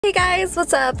Hey guys,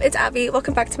 what's up? It's Abby.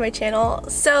 Welcome back to my channel.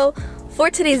 So for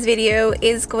today's video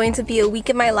is going to be a week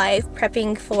in my life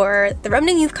prepping for the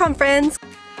Remnant Youth Conference.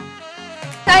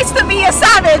 Nice to be a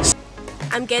savage!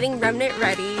 I'm getting Remnant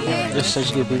ready. Just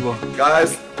such good people.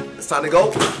 Guys, it's time to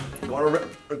go.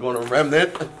 We're going to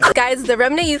Remnant. Guys, the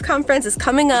Remnant Youth Conference is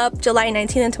coming up July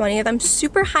 19th and 20th. I'm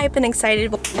super hyped and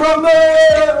excited.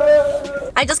 Remnant!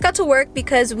 I just got to work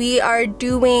because we are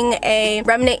doing a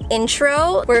Remnant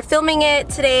intro. We're filming it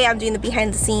today. I'm doing the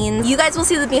behind the scenes. You guys will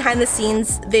see the behind the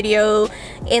scenes video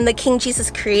in the King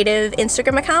Jesus Creative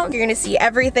Instagram account. You're gonna see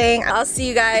everything. I'll see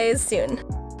you guys soon.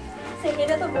 Say hey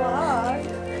to the vlog.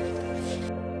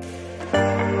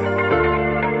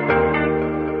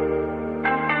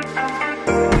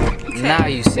 Okay. Now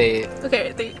you say it.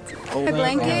 Okay, 3, 2. Oh, a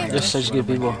blanket. Just such good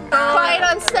people. Quiet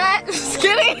on set. Just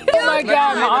kidding. Oh my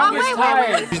god, my arm is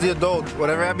tired. She's the adult.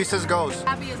 Whatever Abby says goes.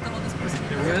 Abby is the oldest person.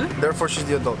 Really? Therefore, she's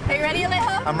the adult. Are you ready,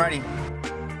 Alejo? I'm ready.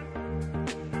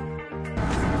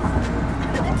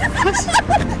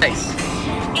 Nice.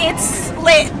 It's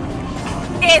lit.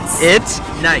 It's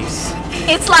nice.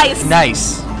 It's life.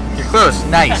 Nice. You're close.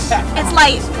 Nice. It's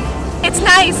light. It's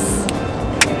nice.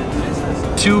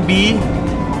 To be.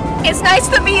 It's nice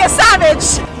to be a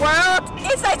savage. World.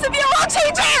 It's nice to be a world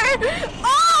changer.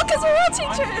 Oh, because we're world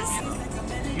changers.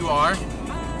 You are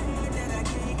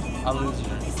a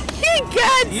loser. He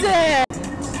gets it.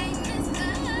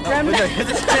 No, look at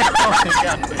this. Oh my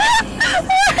god.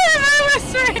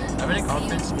 Remnant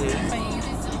conference is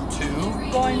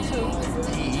Going to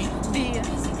be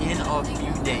in a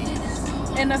few days.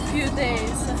 in a few days.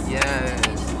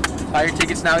 Yes. Buy your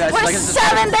tickets now, guys. We're Like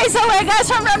 7 days away, guys,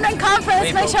 from Remnant Conference.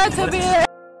 Wait, Make sure to what be is there.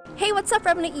 Hey, what's up,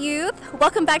 Remnant Youth?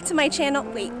 Welcome back to my channel.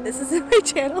 Wait, this isn't my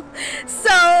channel.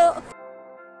 So,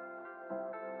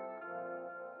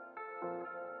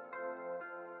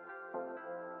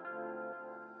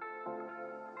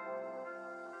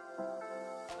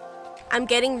 I'm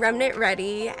getting Remnant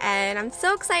ready and I'm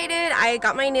so excited. I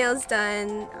got my nails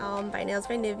done by Nails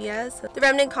by Nivea. So the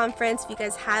Remnant Conference, if you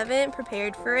guys haven't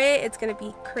prepared for it, it's gonna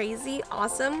be crazy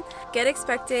awesome. Get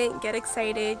expectant, get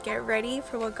excited, get ready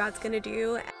for what God's gonna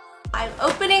do. I'm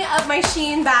opening up my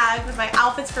Shein bag with my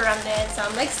outfits for Remnant, so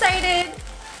I'm excited.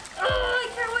 Oh, I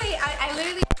can't wait. I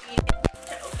literally need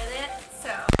to open it,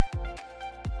 so.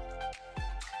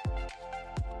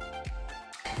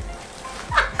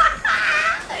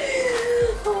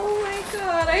 Oh my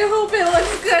god, I hope it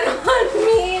looks good on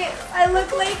me. I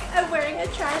look like I'm wearing a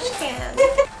trash can.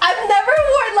 I've never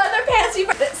worn leather pants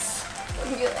before this.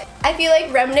 I feel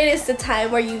like Remnant is the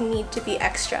time where you need to be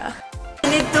extra. I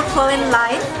need to fall in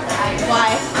line.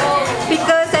 Why?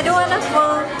 Because I don't want to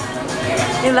fall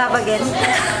in love again.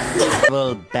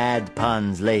 Several bad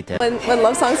puns later. When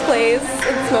Love Songs plays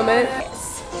in this moment.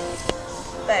 Yes.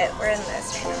 But we're in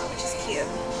this right now, which is cute.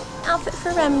 Outfit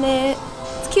for Remnant.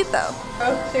 It's cute though.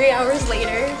 3 hours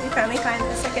later, we finally find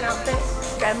the second outfit.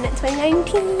 Remnant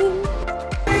 2019.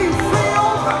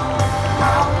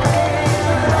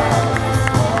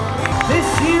 This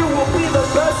year will be the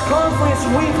best conference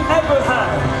we've ever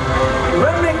had.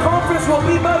 Remnant Conference will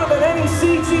be better than any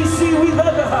CGC we've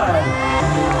ever had.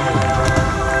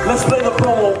 Let's play the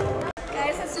promo.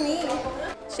 Guys, that's me.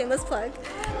 Shameless plug.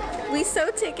 We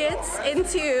sewed tickets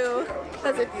into,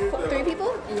 was it 3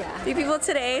 people? Yeah. 3 people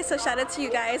today, so shout out to you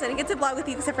guys. I didn't get to vlog with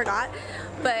you because I forgot.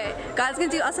 But God's gonna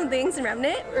do awesome things in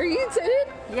Remnant. Are you excited?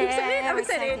 Yeah, you excited? I'm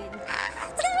excited.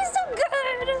 It's gonna be so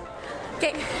good.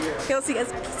 Okay, we'll see you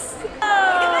guys. Peace. Oh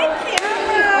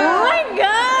my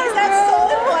god! Is that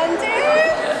Soul Wonder?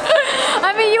 I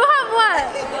mean, you have what?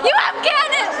 You have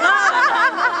Canon!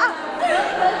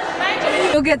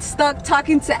 You'll get stuck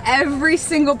talking to every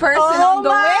single person on the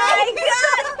way. Oh my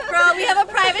god! Bro, we have a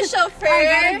private chauffeur. I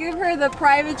gotta give her the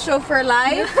private chauffeur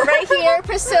life. Right here,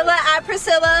 Priscilla at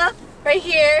Priscilla. Right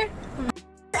here.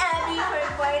 Abby for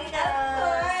inviting us. Of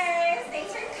course.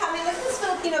 Thanks for coming. Look at this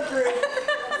Filipino group.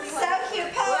 So cute.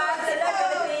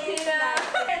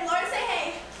 And Lauren, say hey.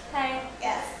 Hi.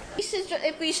 Yes.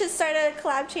 If we should start a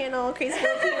collab channel, Crazy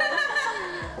Filipino.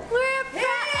 We're proud.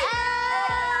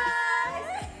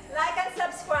 Like and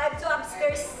subscribe to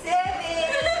Upstairs 7.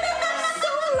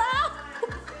 So loud.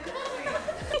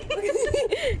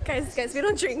 guys, we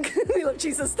don't drink. We love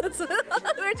Jesus. That's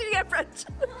where did you get French?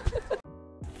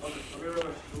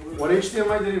 What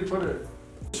HDMI did you put it?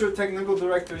 Sure, technical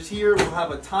directors here. We'll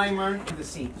have a timer. Behind the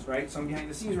scenes, right? So I'm behind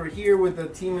the scenes. We're here with the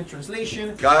team in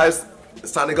translation. Guys,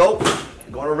 it's time to go.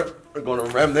 We're going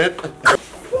to Remnant.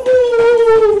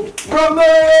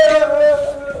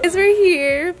 Remnant! As we're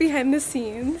here behind the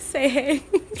scenes, say hey.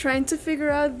 Trying to figure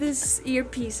out these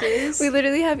earpieces. We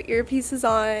literally have earpieces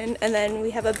on, and then we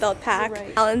have a belt pack.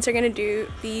 Right. Allens are gonna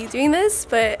be doing this,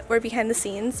 but we're behind the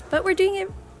scenes. But we're doing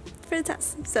it for the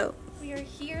test. So we are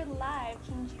here live.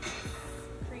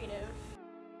 Creative.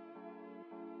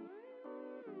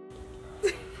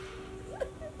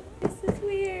 This is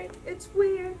weird. It's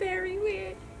weird. Very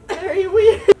weird. Very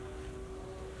weird.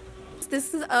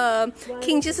 This is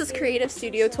King Jesus Creative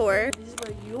Studio Tour. This is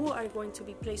where you are going to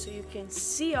be placed, so you can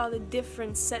see all the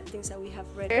different settings that we have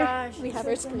ready. We have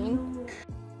our screen.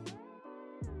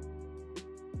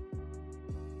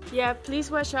 Yeah,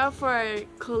 please watch out for our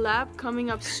collab coming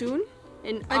up soon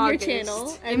in On August. your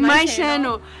channel. In my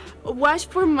channel. Watch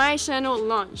for my channel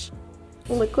launch.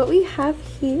 Look what we have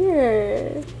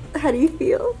here. How do you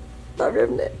feel about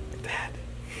Remnant?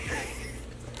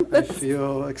 I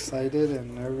feel excited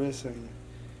and nervous, and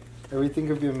everything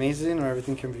could be amazing or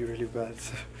everything can be really bad.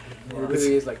 So. It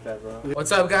really is like that, bro.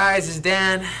 What's up, guys? It's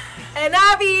Dan. And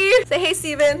Abby! Say hey,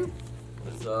 Steven.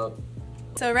 What's up?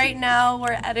 So right now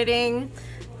we're editing,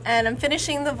 and I'm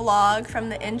finishing the vlog from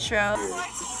the intro.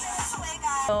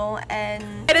 And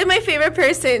I did my favorite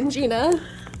person, Gina.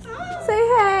 Say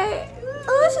hey.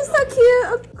 Oh, she's so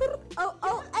cute.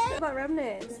 Oh, hey. About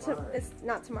Remnant. It's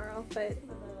not tomorrow, but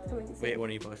coming soon. Wait, when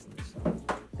are you posting this?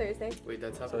 Thursday. Wait,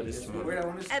 that's happening this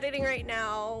tomorrow. Editing right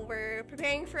now. We're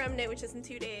preparing for Remnant, which is in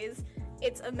 2 days.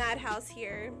 It's a madhouse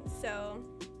here, so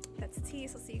that's the tea.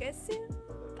 So see you guys soon.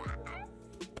 Bye.